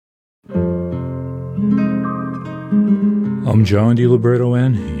I'm John DiLiberto,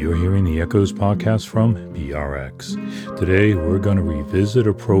 and you're hearing the Echoes podcast from PRX. Today, we're going to revisit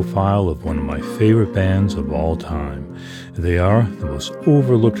a profile of one of my favorite bands of all time. They are the most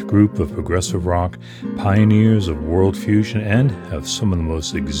overlooked group of progressive rock, pioneers of world fusion, and have some of the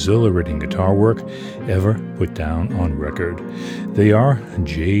most exhilarating guitar work ever put down on record. They are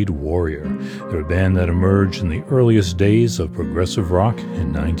Jade Warrior. They're a band that emerged in the earliest days of progressive rock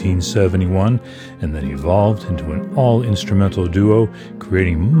in 1971 and then evolved into an all-instrumental duo,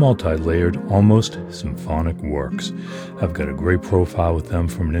 creating multi-layered, almost symphonic works. I've got a great profile with them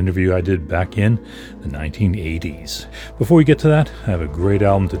from an interview I did back in the 1980s. Before we get to that, I have a great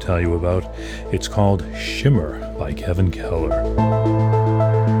album to tell you about. It's called Shimmer by Kevin Keller.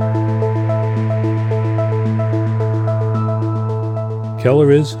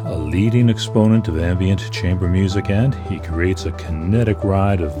 Keller is a leading exponent of ambient chamber music, and he creates a kinetic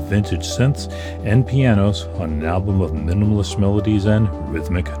ride of vintage synths and pianos on an album of minimalist melodies and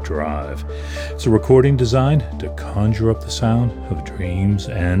rhythmic drive. It's a recording designed to conjure up the sound of dreams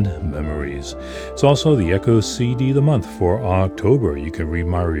and memories. It's also the Echoes CD of the month for October. You can read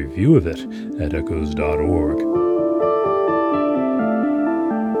my review of it at echoes.org.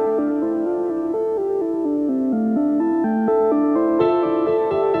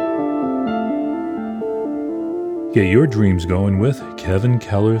 Get your dreams going with Kevin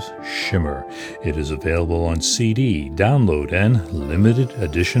Keller's Shimmer. It is available on CD, download, and limited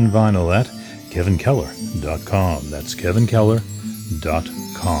edition vinyl at kevinkeller.com. That's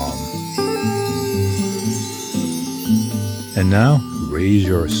kevinkeller.com. And now, raise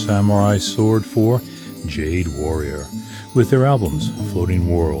your samurai sword for Jade Warrior. With their albums Floating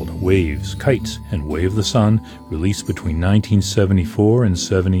World, Waves, Kites, and Way of the Sun, released between 1974 and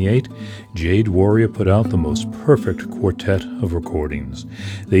 78, Jade Warrior put out the most perfect quartet of recordings.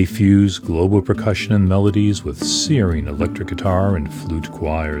 They fuse global percussion and melodies with searing electric guitar and flute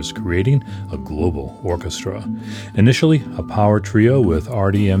choirs, creating a global orchestra. Initially a power trio with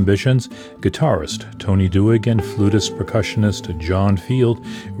arty ambitions, guitarist Tony Duig and flutist percussionist John Field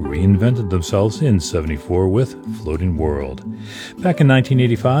reinvented themselves in 74 with Floating World. Back in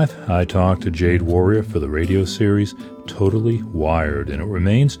 1985, I talked to Jade Warrior for the radio series Totally Wired, and it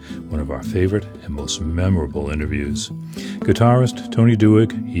remains one of our favorite and most memorable interviews. Guitarist Tony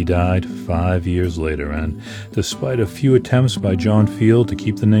Duig, he died 5 years later, and despite a few attempts by John Field to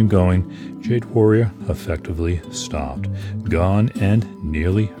keep the name going, Jade Warrior effectively stopped. Gone and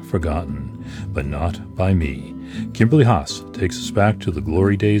nearly forgotten, but not by me. Kimberly Haas takes us back to the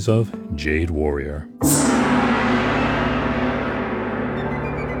glory days of Jade Warrior.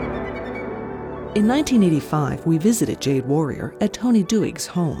 In 1985, we visited Jade Warrior at Tony Duig's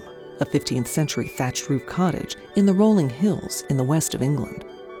home, a 15th century thatched roof cottage in the rolling hills in the west of England.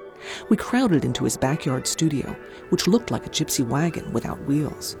 We crowded into his backyard studio, which looked like a gypsy wagon without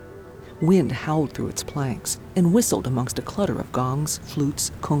wheels. Wind howled through its planks and whistled amongst a clutter of gongs,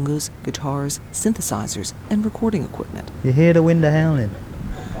 flutes, congas, guitars, synthesizers, and recording equipment. You hear the wind howling?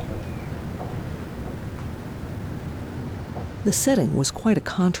 The setting was quite a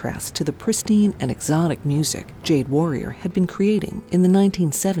contrast to the pristine and exotic music Jade Warrior had been creating in the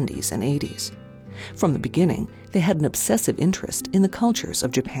 1970s and 80s. From the beginning, they had an obsessive interest in the cultures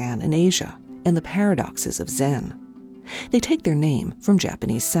of Japan and Asia and the paradoxes of Zen. They take their name from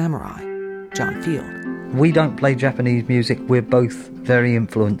Japanese samurai, John Field. We don't play Japanese music. We're both very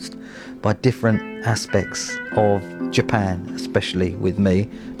influenced by different aspects of Japan, especially with me.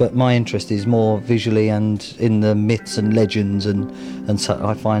 But my interest is more visually and in the myths and legends, and so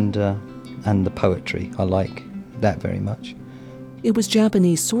I find, and the poetry. I like that very much. It was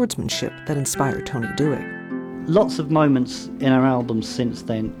Japanese swordsmanship that inspired Tony Duig. Lots of moments in our albums since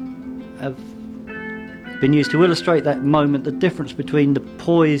then have been used to illustrate that moment, the difference between the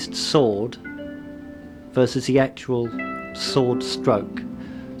poised sword versus the actual sword stroke.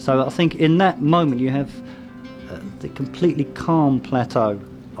 So I think in that moment you have the completely calm plateau,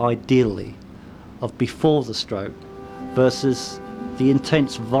 ideally, of before the stroke versus the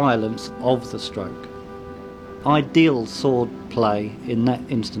intense violence of the stroke. Ideal sword play in that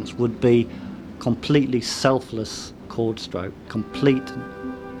instance would be completely selfless chord stroke, complete,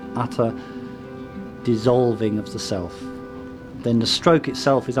 utter dissolving of the self. Then the stroke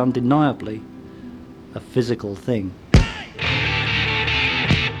itself is undeniably a physical thing.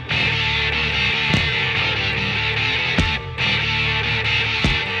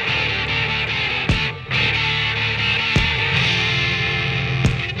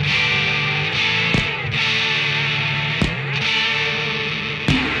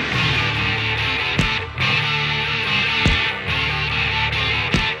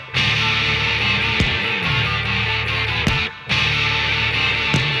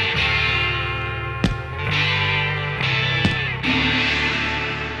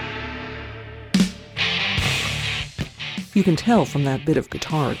 You can tell from that bit of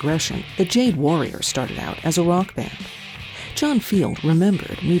guitar aggression that Jade Warrior started out as a rock band. John Field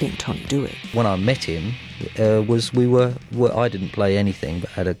remembered meeting Tony Dewey. When I met him, I didn't play anything but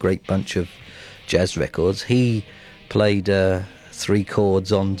had a great bunch of jazz records. He played 3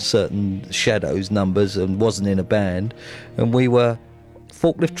 chords on certain Shadows numbers and wasn't in a band, and we were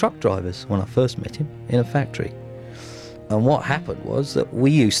forklift truck drivers when I first met him in a factory. And what happened was that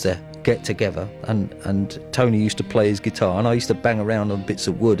we used to get together, and Tony used to play his guitar, and I used to bang around on bits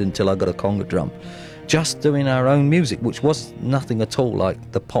of wood until I got a conga drum, just doing our own music, which was nothing at all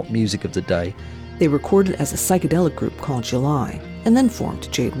like the pop music of the day. They recorded as a psychedelic group called July, and then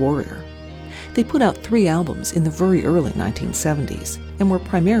formed Jade Warrior. They put out 3 albums in the very early 1970s, and were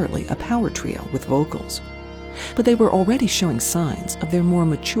primarily a power trio with vocals. But they were already showing signs of their more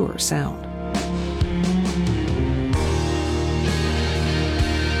mature sound.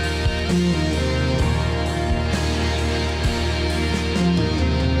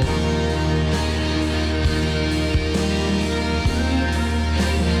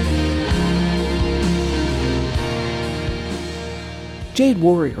 Jade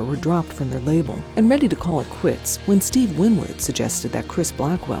Warrior were dropped from their label and ready to call it quits when Steve Winwood suggested that Chris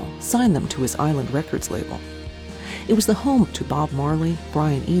Blackwell sign them to his Island Records label. It was the home to Bob Marley,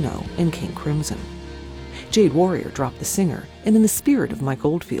 Brian Eno, and King Crimson. Jade Warrior dropped the singer, and in the spirit of Mike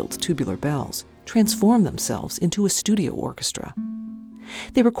Oldfield's Tubular Bells, transformed themselves into a studio orchestra.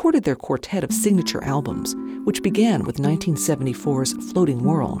 They recorded their quartet of signature albums, which began with 1974's Floating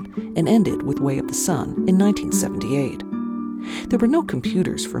World and ended with Way of the Sun in 1978. There were no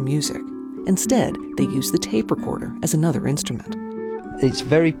computers for music. Instead, they used the tape recorder as another instrument. It's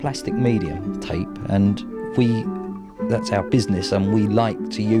very plastic medium, tape, and that's our business, and we like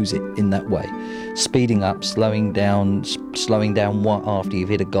to use it in that way. Speeding up, slowing down one after you've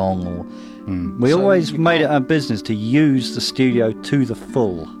hit a gong. We always made it our business to use the studio to the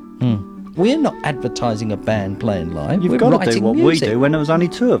full. We're not advertising a band playing live. You've got to do what we do when there was only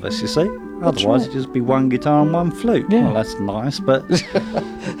 2 of us, you see. Otherwise, it'd just be 1 guitar and 1 flute. Yeah. Well, that's nice, but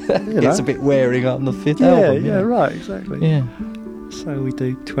it's a bit wearing on the 5th album. Yeah, right, exactly. Yeah. So we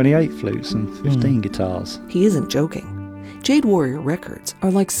do 28 flutes and 15 guitars. He isn't joking. Jade Warrior records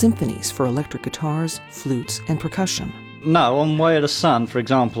are like symphonies for electric guitars, flutes, and percussion. No, on Way of the Sun, for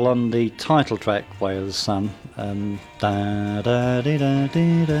example, on the title track, Way of the Sun, that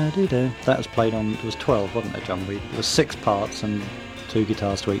was played on, it was 12, wasn't it, John? It was 6 parts and 2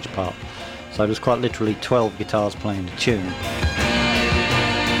 guitars to each part. So it was quite literally 12 guitars playing the tune.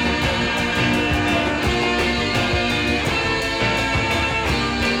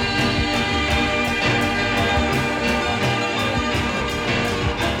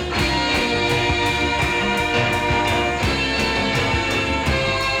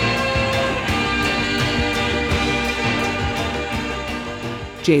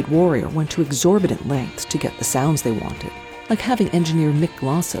 Jade Warrior went to exorbitant lengths to get the sounds they wanted, like having engineer Mick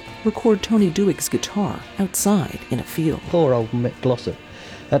Glossop record Tony Dewey's guitar outside in a field. Poor old Mick Glossop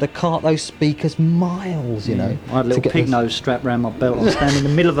had to cart those speakers miles, you know. I had a little pig nose strapped around my belt. I was standing in the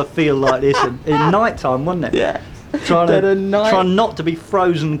middle of a field like this in night time, wasn't it? Yeah. Trying not to be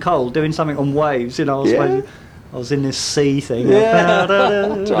frozen cold, doing something on waves, you know. I was in this sea thing. Yeah.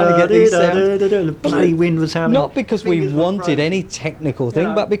 Trying to get these sounds. The bloody wind was howling. Not because we wanted any technical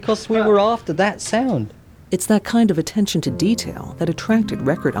thing, but because we were after that sound. It's that kind of attention to detail that attracted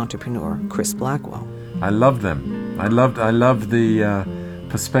record entrepreneur Chris Blackwell. I loved them. I loved the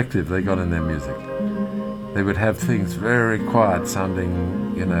perspective they got in their music. They would have things very quiet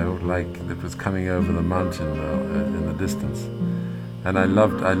sounding, you know, like it was coming over the mountain in the distance. And I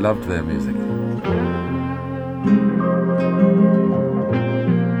loved their music.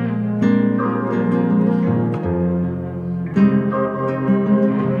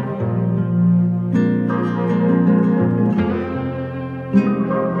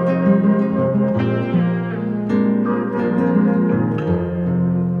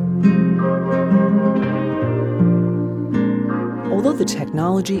 Although the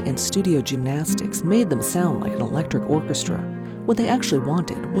technology and studio gymnastics made them sound like an electric orchestra, what they actually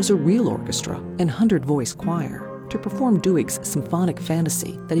wanted was a real orchestra and 100-voice choir to perform Dewey's symphonic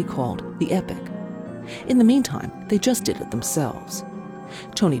fantasy that he called the Epic. In the meantime, they just did it themselves.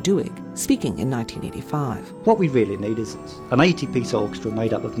 Tony Dewey, speaking in 1985. What we really need is an 80-piece orchestra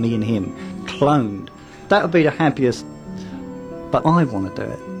made up of me and him, cloned. That would be the happiest, but I want to do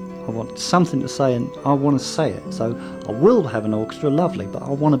it. I want something to say and I want to say it. So I will have an orchestra, lovely, but I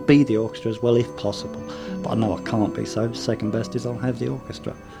want to be the orchestra as well if possible. But I know I can't be, so second best is I'll have the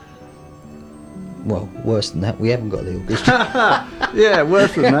orchestra. Well, worse than that, we haven't got the orchestra. Yeah,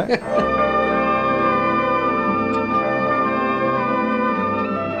 worse than that.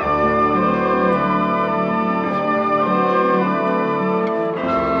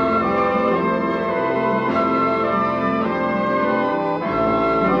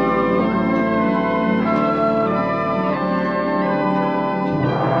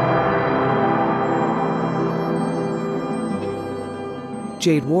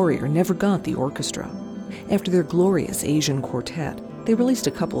 Jade Warrior never got the orchestra. After their glorious Asian quartet, they released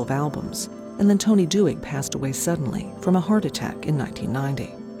a couple of albums, and then Tony Duig passed away suddenly from a heart attack in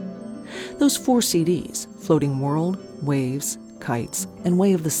 1990. Those 4 CDs, Floating World, Waves, Kites, and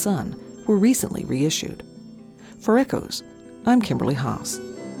Way of the Sun, were recently reissued. For Echoes, I'm Kimberly Haas.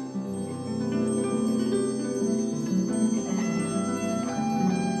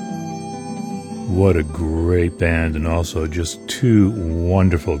 What a great band, and also just 2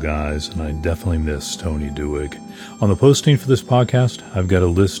 wonderful guys, and I definitely miss Tony Duig. On the posting for this podcast, I've got a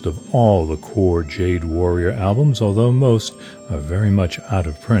list of all the core Jade Warrior albums, although most are very much out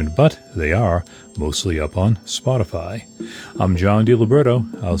of print, but they are mostly up on Spotify. I'm John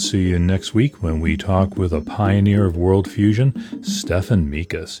DiLiberto. I'll see you next week when we talk with a pioneer of world fusion, Stefan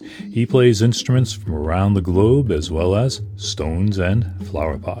Mikas. He plays instruments from around the globe as well as stones and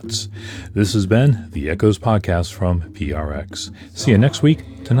flower pots. This has been the Echoes Podcast from PRX. See you next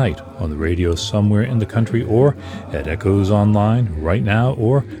week, tonight, on the radio somewhere in the country, or at Echoes Online right now,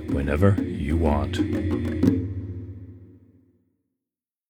 or whenever you want.